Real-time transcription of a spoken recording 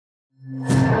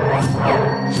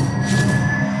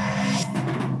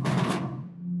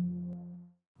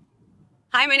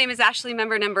Hi, my name is Ashley,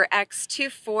 member number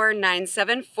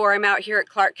X24974. I'm out here at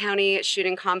Clark County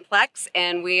Shooting Complex,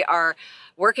 and we are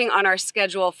working on our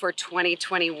schedule for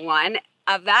 2021.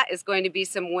 Of that is going to be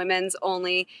some women's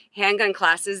only handgun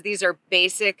classes. These are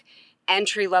basic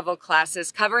entry-level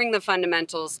classes covering the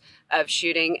fundamentals of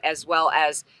shooting as well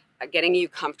as getting you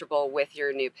comfortable with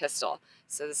your new pistol.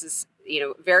 So this is,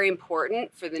 very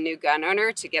important for the new gun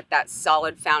owner to get that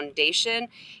solid foundation,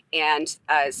 and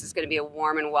this is going to be a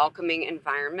warm and welcoming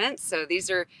environment. So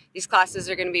these classes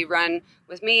are going to be run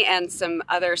with me and some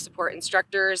other support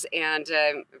instructors, and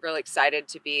I'm really excited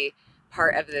to be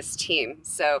part of this team.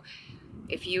 So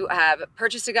if you have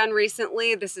purchased a gun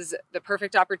recently, this is the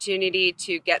perfect opportunity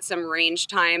to get some range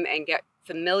time and get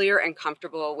familiar and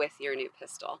comfortable with your new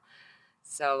pistol.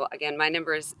 So again, my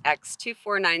number is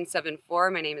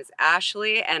X24974. My name is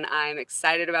Ashley, and I'm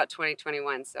excited about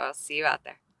 2021. So I'll see you out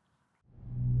there.